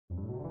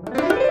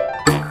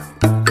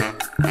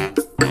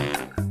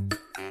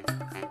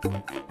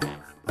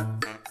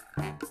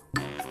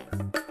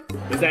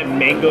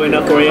mango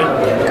enough for you?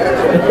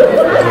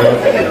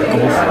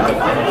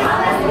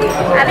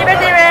 Happy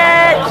birthday,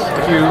 Rich!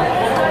 Thank you.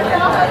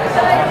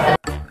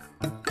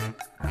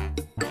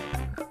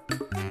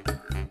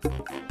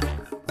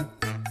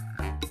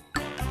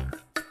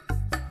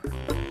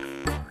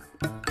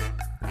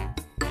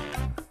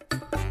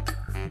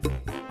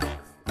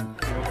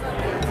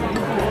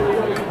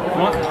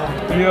 What?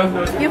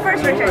 You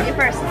first, Richard. You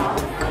first.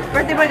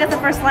 Birthday boy gets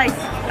the first slice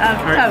of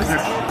toast.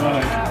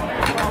 Wow.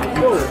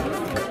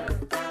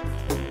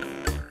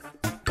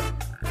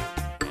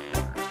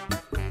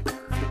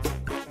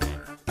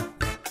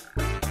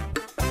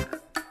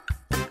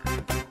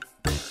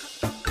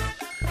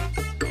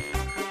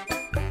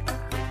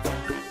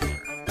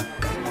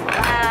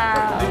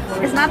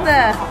 It's not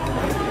the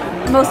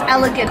most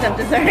elegant of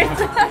desserts.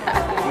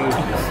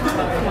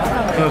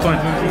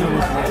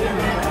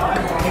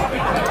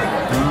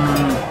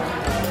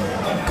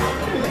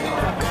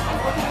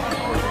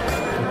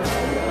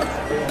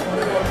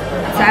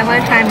 So I'm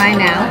going to try mine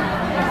now.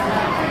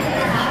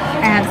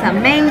 I have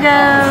some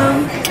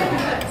mango,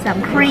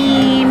 some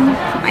cream,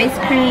 some ice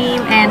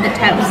cream, and the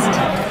toast.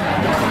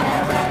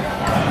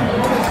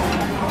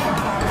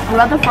 What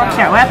about the fork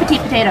share? What about Petit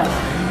Potato?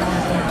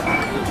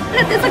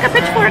 It's like a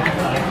pitchfork.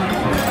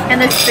 And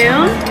the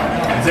spoon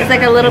is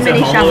like a little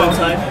mini shovel.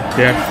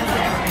 Yeah.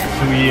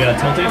 Should we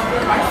tilt it?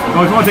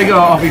 Oh, if you want to take it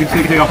off, you can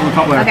take it off from the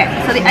top layer. Okay,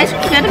 so the ice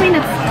cream's good. I mean,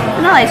 it's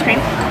vanilla ice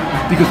cream.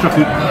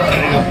 Deconstructed.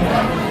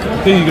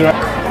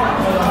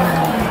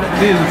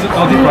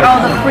 Oh,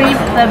 the cream,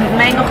 the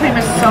mango cream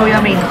is so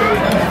yummy.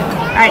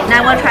 Alright, now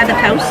I want to try the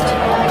toast.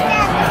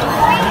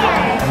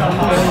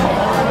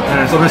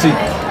 So messy.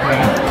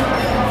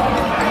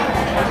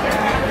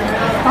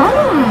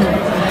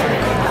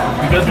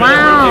 Because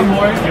wow.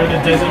 You're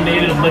the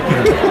designated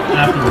liquor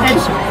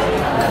afterwards.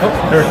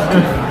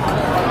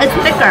 It's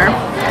thicker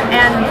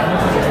and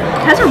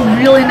has a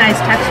really nice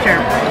texture.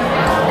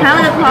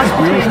 Kind of like a cross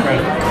between.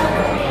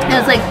 And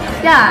it's like,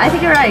 yeah, I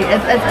think you're right.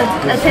 It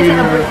tastes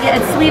like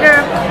it's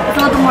sweeter. It's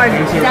a little bit more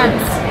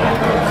dense,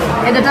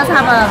 and it does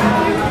have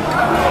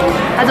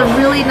has a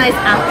really nice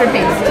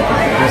aftertaste.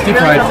 It's deep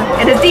fried.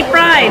 And it's deep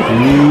fried.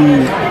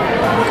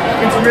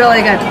 It's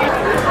really good.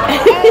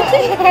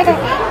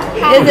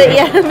 Is it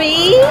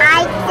yummy?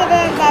 I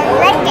didn't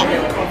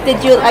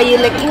lick it. Are you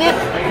licking it?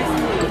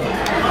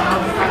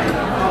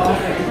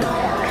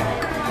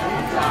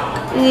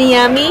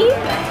 Yummy?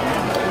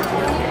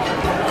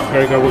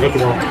 There you go, we'll get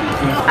tomorrow.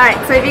 Alright,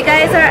 so if you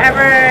guys are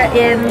ever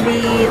in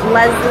the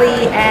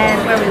Leslie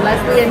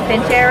and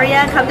Finch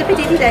area, come to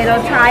Petit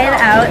Potato, try it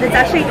out. It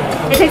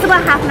takes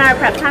about half an hour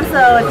prep time,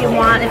 so if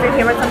you're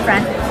here with some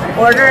friends,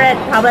 order it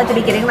probably at the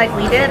beginning like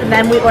we did, and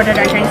then we ordered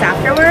our drinks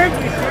afterwards.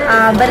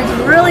 But it's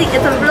a really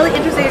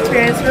interesting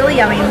experience, really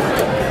yummy.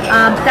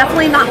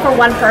 Definitely not for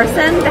one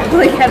person,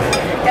 definitely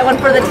get one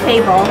for the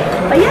table.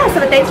 But yeah,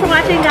 so thanks for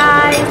watching,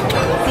 guys.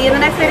 See you in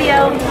the next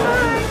video.